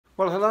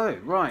Well, hello.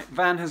 Right,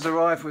 van has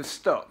arrived with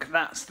stock.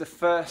 That's the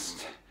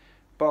first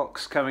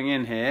box coming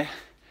in here.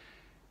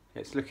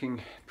 It's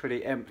looking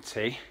pretty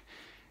empty.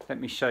 Let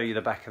me show you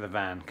the back of the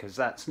van, because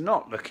that's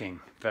not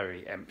looking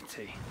very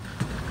empty.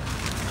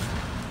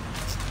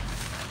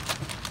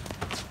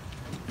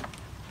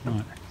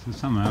 Right, so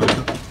somehow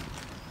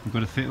we've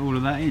got to fit all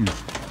of that in.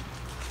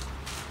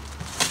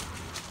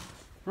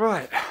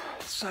 Right,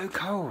 so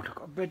cold, I've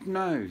got a red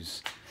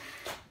nose.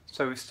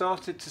 So we've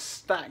started to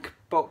stack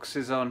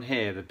boxes on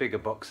here, the bigger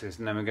boxes,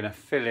 and then we're going to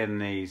fill in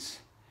these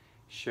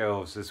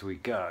shelves as we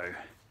go.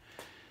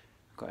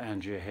 I've got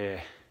Andrea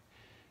here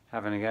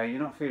having a go. You're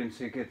not feeling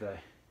too good though.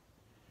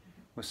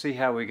 We'll see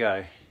how we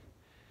go.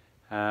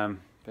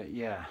 But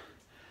yeah,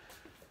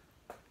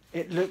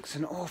 it looks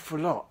an awful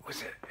lot.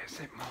 Is it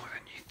more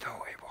than you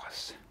thought it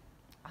was?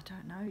 I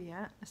don't know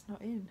yet, it's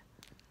not in.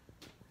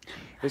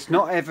 It's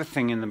not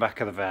everything in the back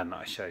of the van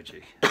that I showed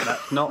you.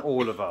 That's not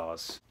all of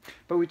ours.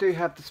 But we do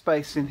have the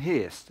space in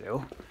here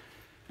still.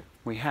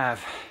 We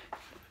have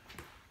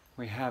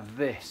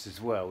this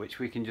as well, which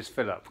we can just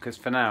fill up, because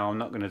for now I'm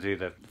not going to do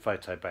the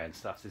photo bay and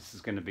stuff. This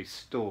is going to be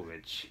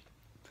storage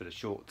for the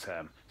short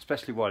term,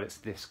 especially while it's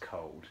this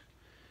cold.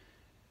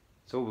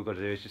 So all we've got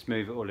to do is just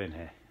move it all in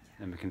here,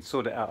 and we can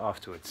sort it out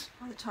afterwards.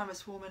 By the time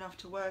it's warm enough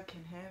to work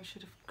in here, we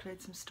should have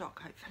cleared some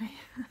stock, hopefully.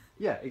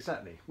 Yeah,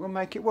 exactly. We'll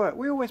make it work.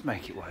 We always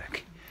make it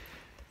work.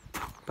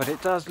 But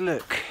it does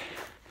look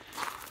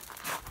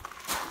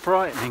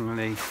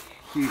frighteningly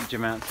huge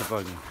amounts of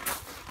volume.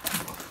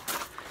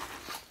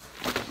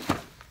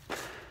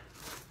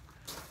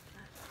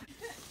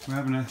 We're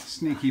having a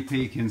sneaky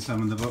peek in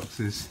some of the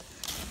boxes.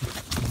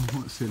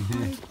 What's in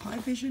here? High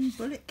vision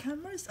bullet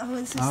cameras. Oh,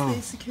 this is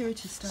the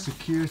security stuff.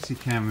 Security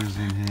cameras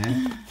in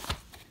here.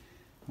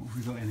 What have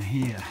we got in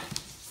here?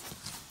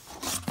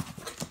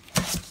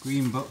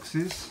 Green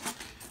boxes.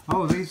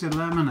 Oh, these are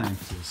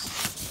laminators.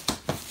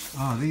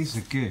 Oh, these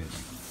are good.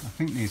 I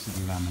think these are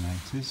the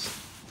laminators.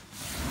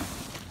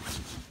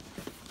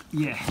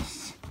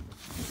 Yes.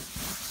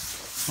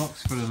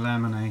 Box full of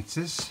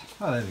laminators.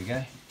 Oh, there we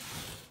go.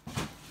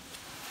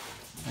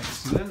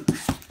 Excellent.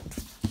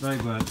 They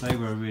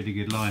were a really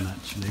good line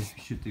actually.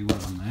 Should do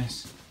well on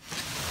this.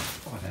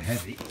 Oh, they're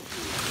heavy.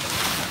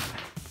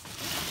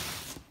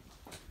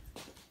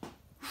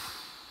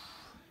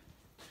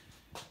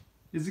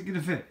 Is it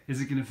gonna fit? Is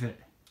it gonna fit?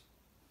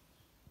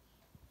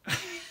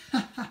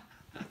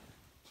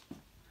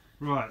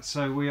 Right,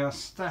 so we are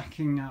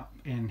stacking up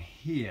in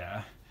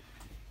here.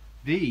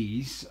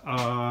 These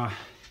are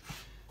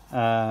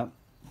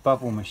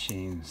bubble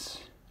machines.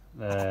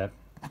 They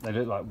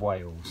look like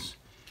whales.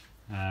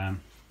 Yeah,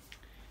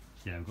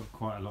 we've got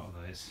quite a lot of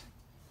those.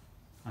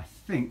 I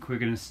think we're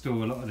going to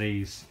store a lot of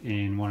these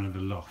in one of the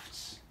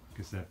lofts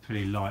because they're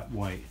pretty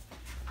lightweight.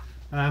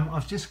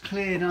 I've just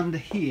cleared under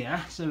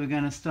here, so we're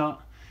going to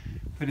start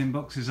putting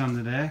boxes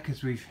under there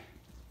because we've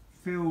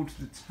filled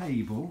the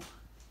table.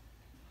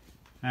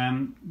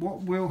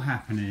 What will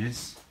happen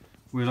is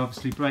we'll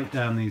obviously break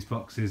down these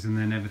boxes and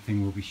then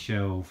everything will be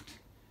shelved.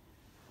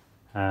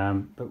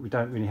 But we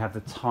don't really have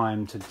the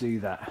time to do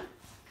that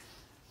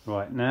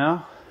right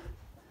now.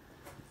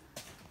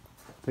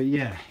 But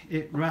yeah,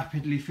 it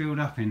rapidly filled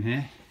up in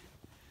here.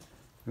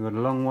 We've got a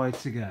long way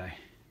to go.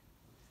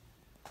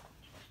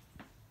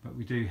 But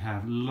we do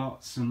have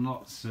lots and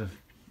lots of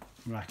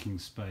racking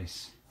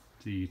space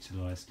to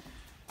utilise.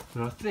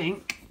 So I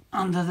think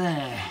under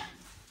there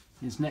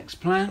is next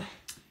plan.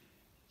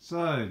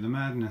 So the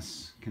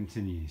madness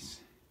continues.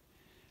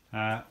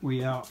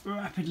 We are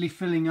rapidly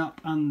filling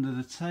up under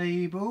the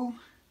table.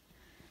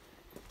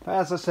 But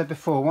as I said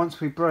before,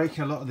 once we break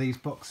a lot of these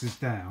boxes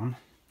down,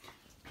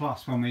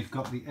 plus when we've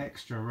got the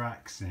extra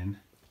racks in,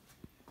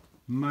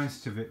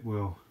 most of it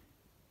will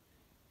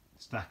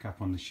stack up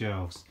on the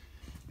shelves.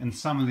 And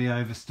some of the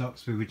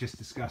overstocks we were just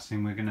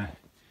discussing, we're going to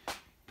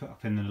put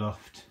up in the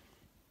loft,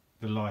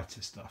 the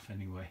lighter stuff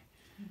anyway.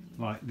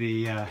 Like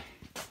the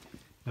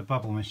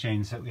bubble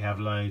machines that we have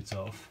loads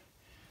of,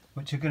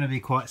 which are going to be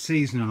quite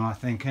seasonal I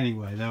think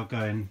anyway. They'll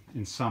go in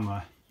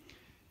summer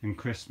and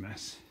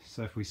Christmas.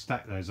 So if we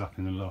stack those up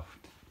in the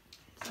loft.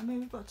 Does that mean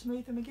we've got to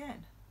move them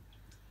again?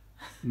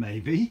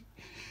 Maybe.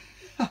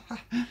 But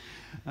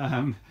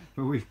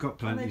we've got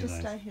plenty of those. They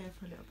just stay here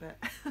for a little bit.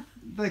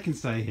 They can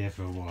stay here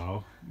for a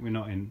while. We're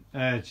not in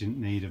urgent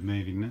need of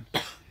moving them.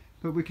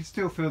 But we can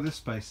still fill this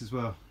space as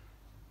well.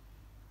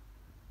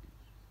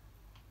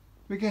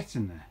 We're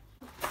getting there.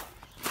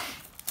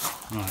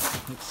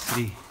 Right, let's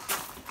see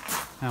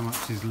how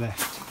much is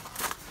left.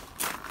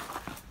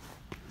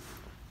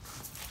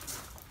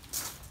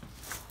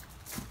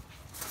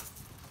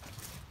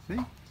 See,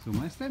 it's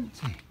almost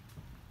empty.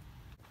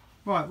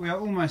 Right, we are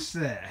almost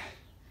there.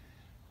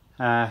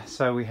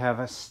 So we have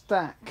a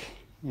stack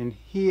in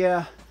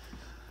here,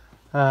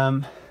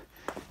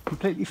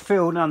 completely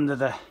filled under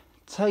the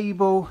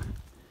table,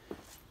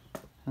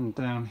 and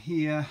down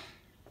here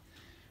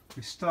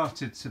we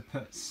started to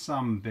put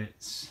some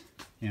bits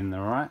in the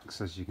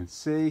racks, as you can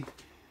see,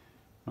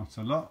 not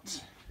a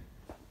lot.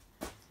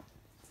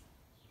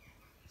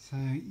 So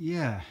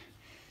yeah,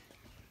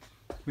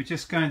 we're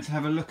just going to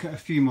have a look at a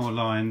few more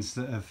lines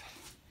that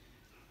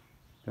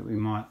we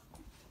might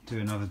do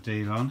another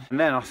deal on. And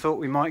then I thought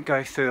we might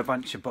go through a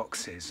bunch of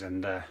boxes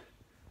and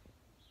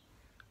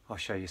I'll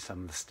show you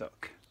some of the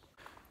stock.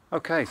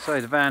 Okay, so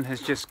the van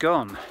has just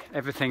gone.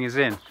 Everything is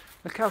in.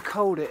 Look how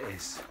cold it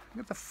is.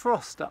 Look at the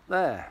frost up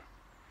there.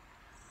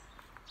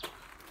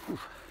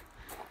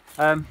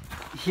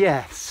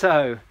 Yeah,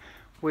 so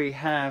we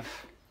have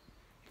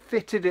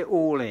fitted it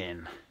all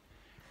in.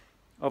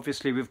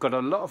 Obviously we've got a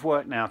lot of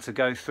work now to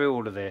go through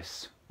all of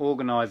this,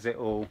 organise it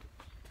all.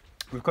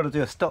 We've got to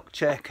do a stock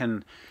check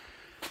and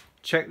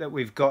check that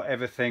we've got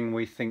everything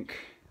we think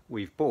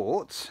we've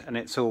bought and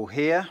it's all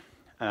here,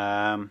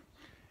 and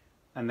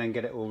then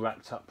get it all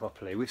wrapped up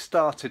properly. We've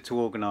started to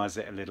organise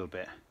it a little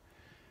bit.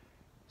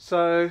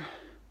 So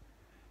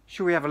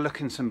should we have a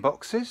look in some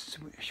boxes?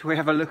 Should we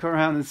have a look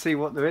around and see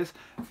what there is?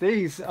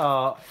 These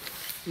are,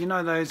 you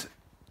know, those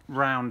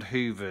round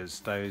hoovers,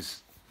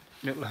 those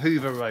little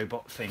hoover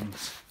robot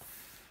things.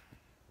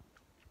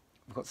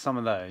 I've got some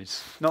of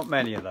those, not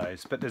many of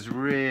those, but there's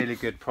really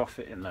good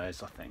profit in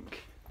those, I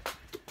think.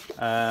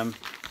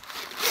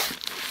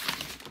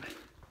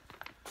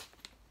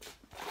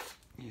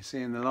 You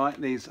see in the light,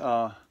 these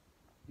are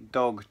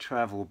dog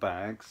travel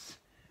bags.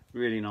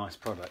 Really nice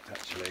product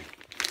actually.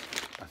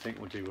 I think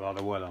we'll do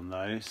rather well on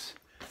those.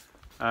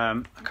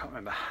 I can't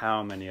remember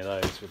how many of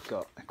those we've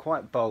got. They're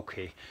quite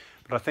bulky,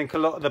 but I think a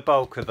lot of the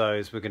bulk of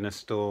those we're going to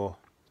store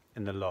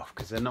in the loft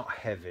because they're not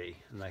heavy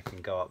and they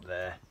can go up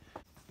there.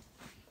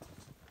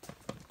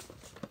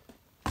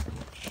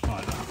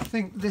 Right, I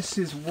think this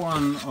is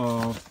one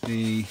of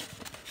the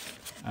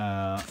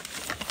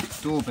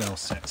doorbell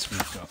sets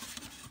we've got.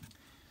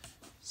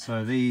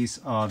 So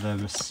these are the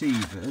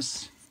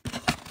receivers.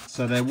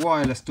 So they're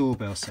wireless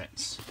doorbell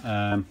sets.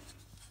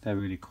 They're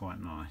really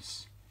quite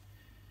nice.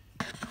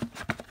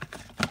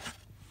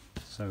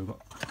 So we've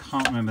got, I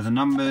can't remember the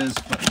numbers,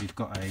 but we've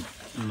got a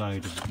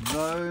load of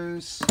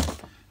those.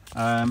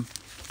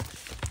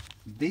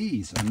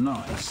 These are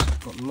nice.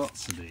 I've got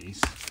lots of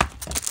these.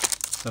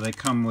 So they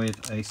come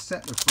with a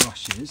set of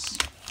brushes,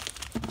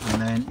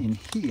 and then in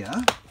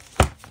here,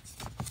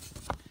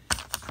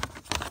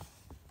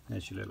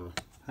 there's your little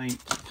paint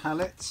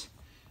palette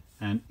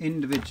and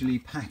individually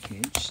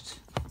packaged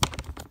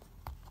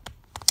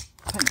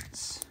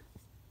paints.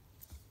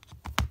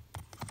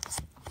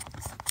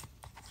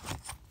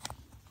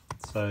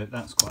 So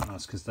that's quite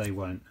nice because they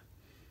won't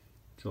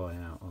dry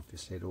out,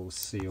 obviously. They're all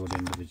sealed,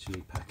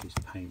 individually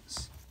packaged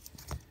paints.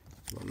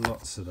 Got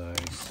lots of those.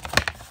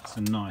 It's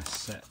a nice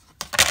set.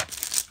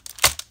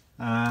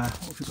 What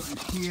have we got in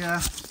here?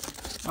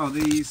 Oh,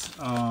 these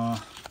are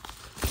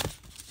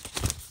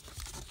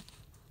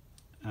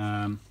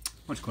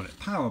what do you call it?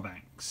 Power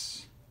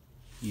banks.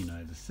 You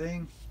know the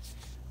thing.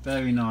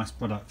 Very nice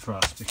product for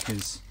us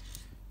because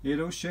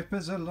it'll ship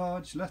as a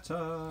large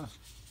letter.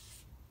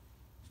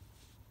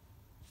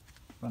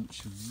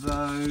 Bunch of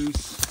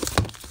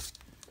those.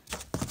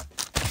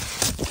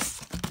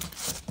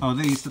 Oh,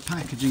 the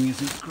packaging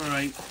isn't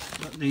great,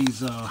 but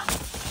these are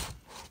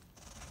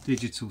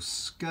digital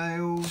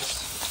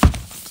scales.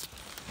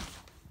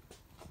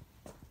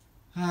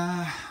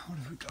 What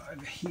have we got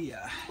over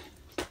here?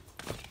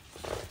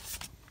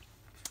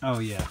 Oh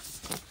yeah,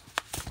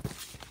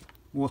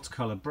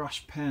 watercolour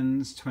brush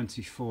pens,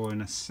 24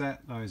 in a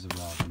set. Those are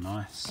rather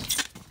nice.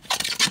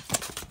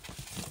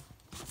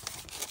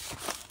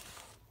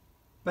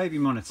 Baby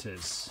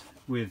monitors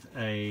with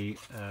a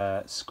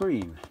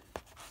screen.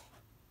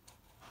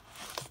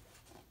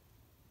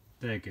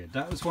 They're good.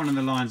 That was one of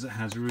the lines that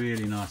has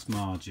really nice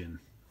margin,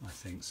 I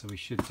think, so we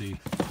should do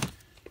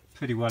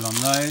pretty well on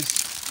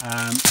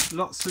those.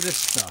 Lots of this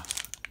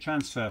stuff,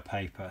 transfer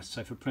paper,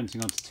 so for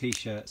printing onto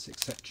t-shirts,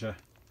 etc.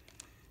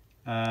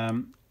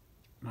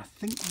 I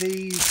think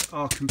these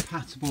are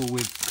compatible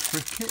with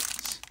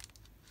Cricut.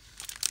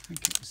 I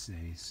think it was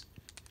these.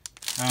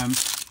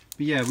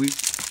 But yeah,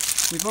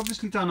 we've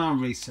obviously done our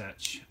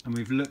research and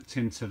we've looked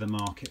into the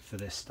market for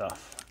this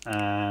stuff,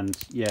 and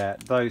yeah,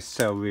 those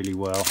sell really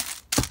well.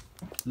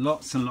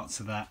 Lots and lots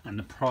of that, and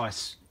the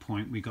price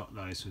point we got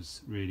those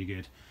was really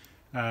good.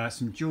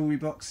 Some jewellery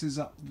boxes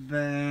up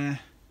there.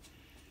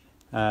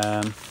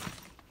 Oh,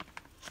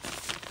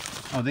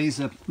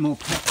 these are more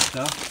pet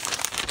stuff.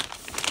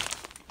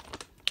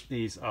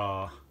 These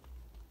are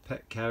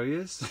pet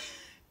carriers.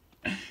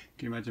 Can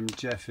you imagine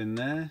Jeff in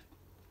there?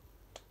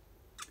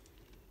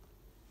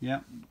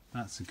 Yep,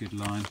 that's a good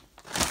line.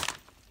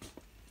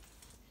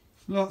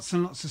 Lots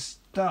and lots of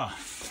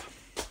stuff.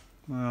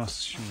 Where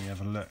else should we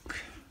have a look?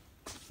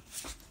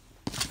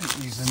 I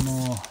think these are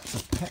more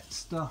the pet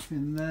stuff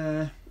in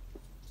there.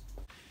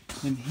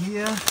 In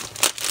here,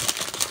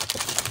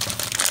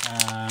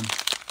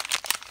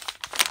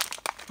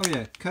 oh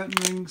yeah, curtain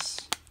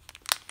rings.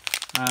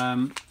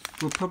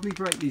 We'll probably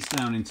break these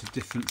down into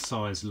different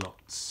size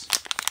lots.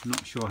 I'm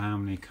not sure how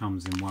many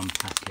comes in one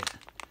packet,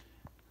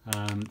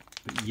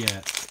 but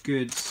yeah,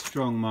 good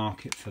strong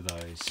market for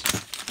those.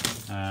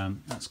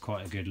 That's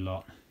quite a good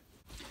lot.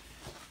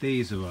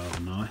 These are rather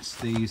nice.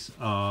 These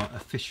are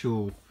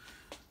official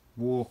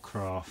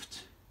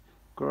Warcraft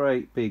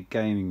great big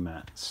gaming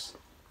mats.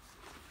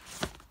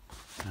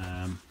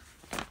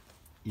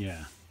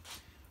 Yeah,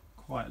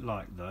 quite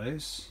like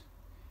those.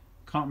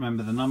 Can't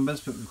remember the numbers,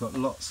 but we've got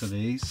lots of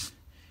these.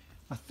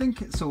 I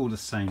think it's all the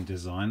same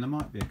design. There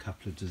might be a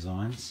couple of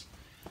designs.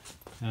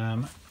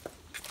 There's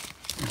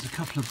a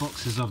couple of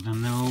boxes of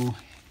them. They're all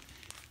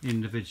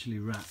individually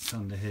wrapped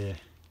under here.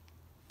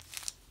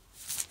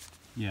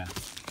 Yeah,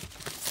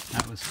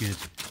 that was good.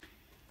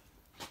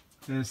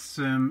 There's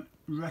some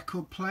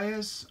record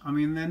players. I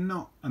mean, they're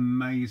not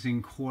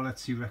amazing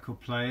quality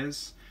record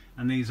players,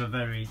 and these are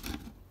very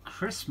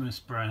Christmas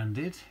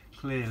branded,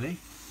 clearly.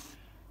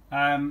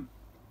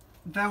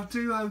 They'll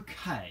do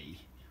okay.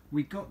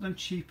 We got them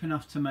cheap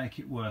enough to make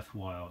it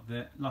worthwhile.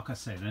 They're, like I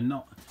say, they're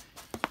not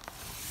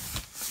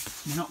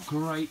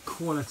great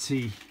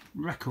quality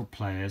record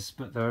players,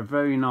 but they're a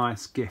very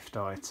nice gift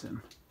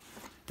item.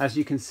 As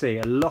you can see,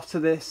 a lot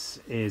of this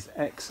is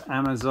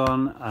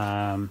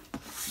ex-Amazon.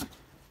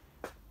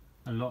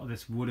 A lot of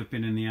this would have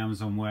been in the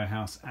Amazon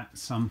warehouse at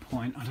some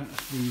point. I don't know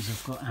if these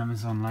have got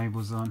Amazon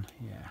labels on.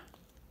 Yeah.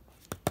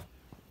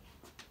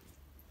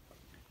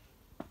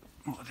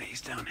 What are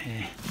these down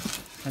here?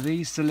 Are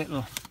these the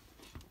little...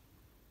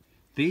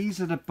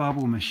 These are the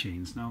bubble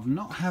machines. Now, I've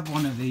not had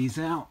one of these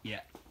out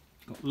yet.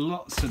 Got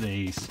lots of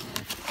these.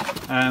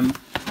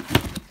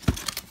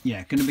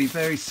 Yeah, going to be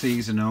very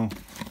seasonal.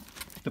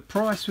 The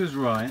price was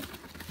right,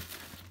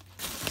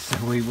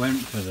 so we went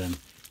for them.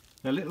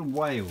 They're little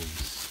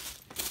whales,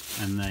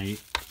 and they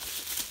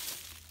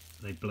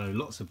blow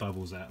lots of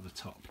bubbles out of the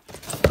top.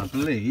 I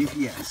believe,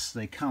 yes,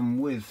 they come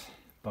with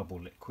bubble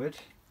liquid.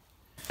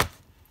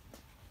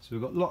 So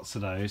we've got lots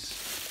of those.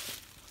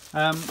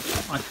 I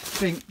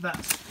think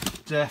that's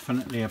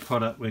definitely a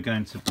product we're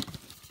going to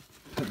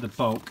put the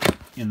bulk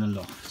in the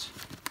loft,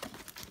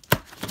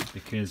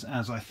 because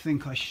as I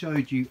think I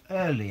showed you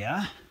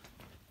earlier,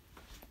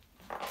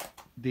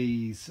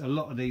 a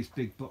lot of these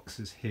big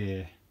boxes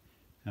here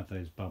have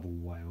those bubble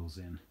whales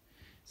in,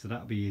 so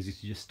that'll be easy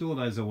to just store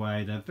those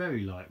away. They're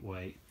very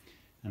lightweight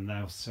and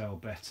they'll sell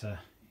better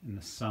in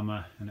the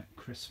summer and at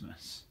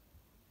Christmas.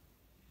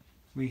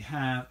 We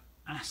have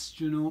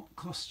astronaut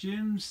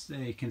costumes.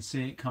 There you can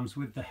see it comes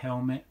with the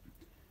helmet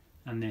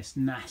and this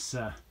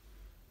NASA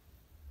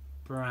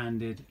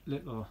branded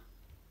little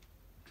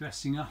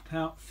dressing up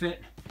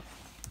outfit.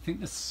 I think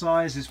the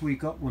sizes we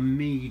got were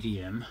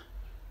medium,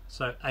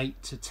 so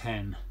 8 to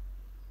 10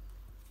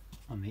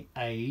 on the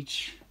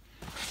age.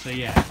 So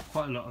yeah,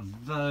 quite a lot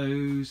of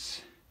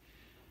those.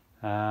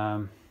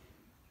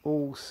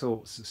 All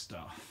sorts of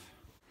stuff.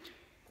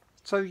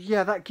 So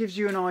yeah, that gives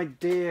you an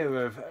idea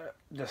of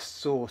the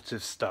sort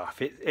of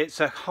stuff. It's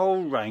a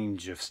whole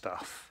range of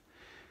stuff.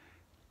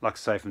 Like I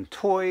say, from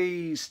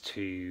toys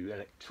to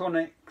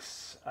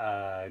electronics,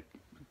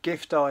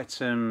 gift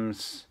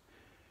items,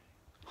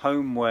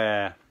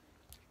 homeware,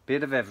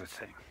 bit of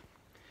everything.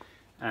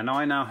 And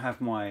I now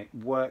have my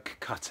work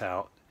cut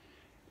out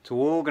to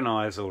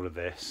organise all of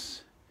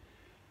this,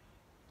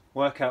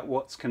 work out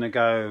what's going to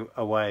go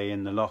away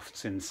in the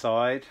lofts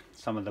inside,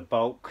 some of the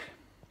bulk.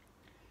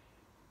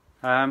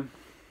 But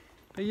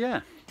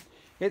yeah,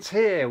 it's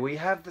here. We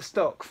have the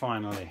stock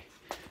finally.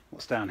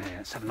 What's down here?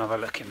 Let's have another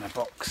look in the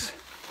box.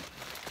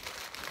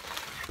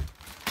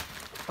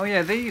 Oh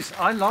yeah, these,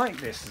 I like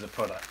this as a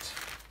product.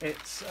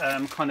 It's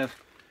kind of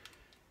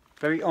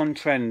very on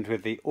trend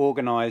with the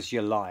organise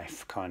your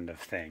life kind of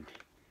thing.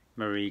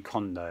 Marie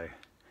Kondo.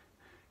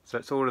 So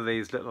it's all of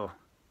these little,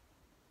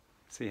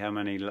 see how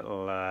many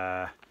little,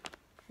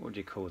 what do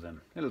you call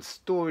them? Little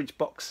storage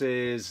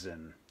boxes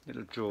and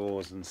little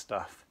drawers and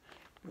stuff.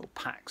 Little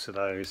packs of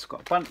those.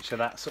 Got a bunch of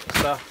that sort of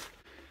stuff.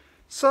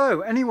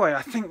 So anyway,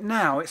 I think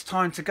now it's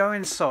time to go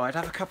inside,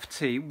 have a cup of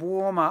tea,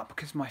 warm up,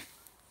 because my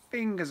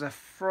fingers are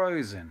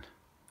frozen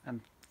and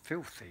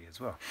filthy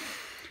as well.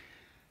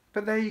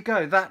 But there you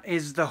go, that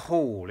is the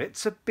haul.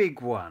 It's a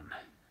big one.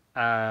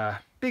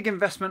 Big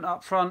investment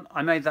up front.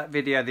 I made that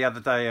video the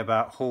other day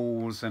about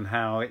hauls and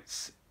how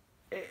it's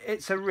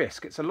a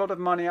risk. It's a lot of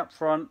money up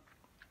front.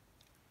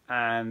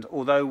 And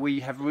although we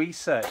have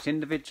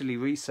individually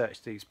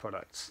researched these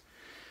products,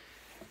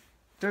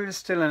 there is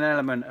still an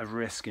element of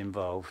risk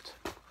involved.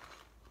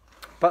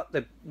 But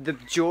the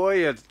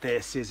joy of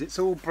this is it's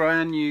all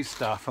brand new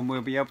stuff, and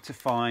we'll be able to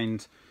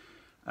find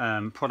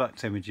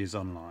product images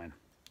online.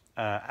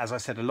 As I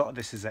said, a lot of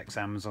this is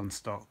ex-Amazon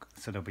stock,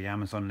 so there'll be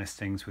Amazon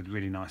listings with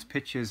really nice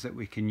pictures that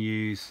we can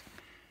use.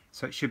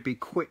 So it should be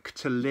quick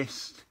to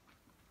list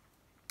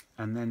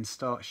and then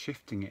start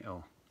shifting it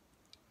all,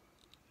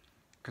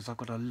 because I've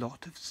got a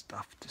lot of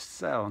stuff to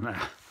sell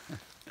now.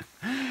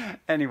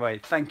 Anyway,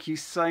 thank you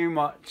so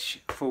much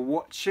for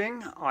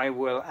watching. I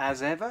will,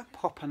 as ever,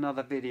 pop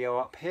another video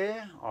up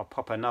here. I'll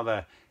pop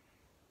another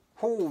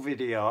haul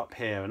video up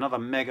here, another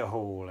mega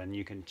haul, and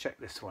you can check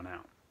this one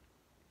out.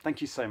 Thank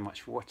you so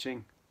much for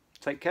watching.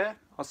 Take care.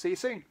 I'll see you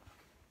soon.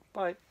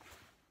 Bye.